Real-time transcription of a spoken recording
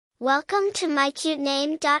Welcome to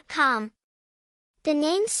mycutename.com. The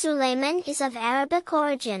name Sulaiman is of Arabic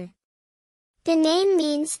origin. The name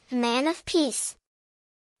means man of peace.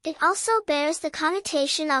 It also bears the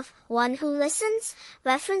connotation of one who listens,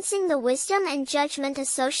 referencing the wisdom and judgment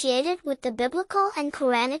associated with the biblical and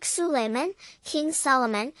Quranic Sulaiman, King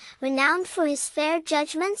Solomon, renowned for his fair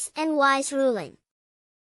judgments and wise ruling.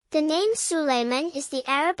 The name Sulaiman is the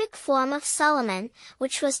Arabic form of Solomon,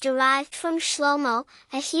 which was derived from Shlomo,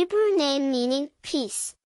 a Hebrew name meaning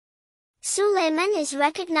peace. Sulaiman is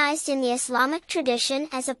recognized in the Islamic tradition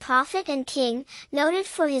as a prophet and king, noted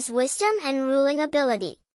for his wisdom and ruling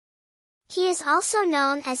ability. He is also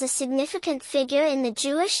known as a significant figure in the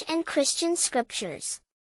Jewish and Christian scriptures.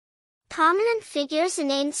 Prominent figures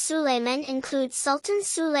named Sulaiman include Sultan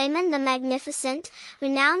Sulaiman the Magnificent,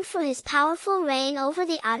 renowned for his powerful reign over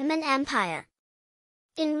the Ottoman Empire.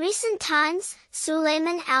 In recent times,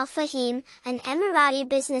 Sulaiman al-Fahim, an Emirati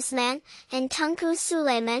businessman, and Tunku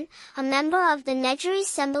Sulaiman, a member of the Negeri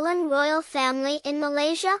Sembilan royal family in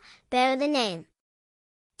Malaysia, bear the name.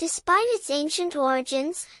 Despite its ancient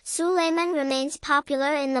origins, Sulaiman remains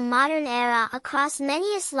popular in the modern era across many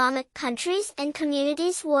Islamic countries and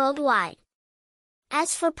communities worldwide.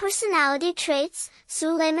 As for personality traits,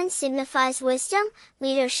 Sulaiman signifies wisdom,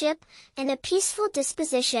 leadership, and a peaceful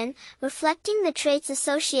disposition, reflecting the traits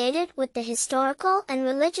associated with the historical and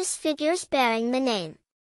religious figures bearing the name.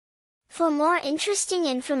 For more interesting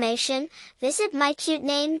information, visit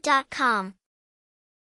mycutename.com.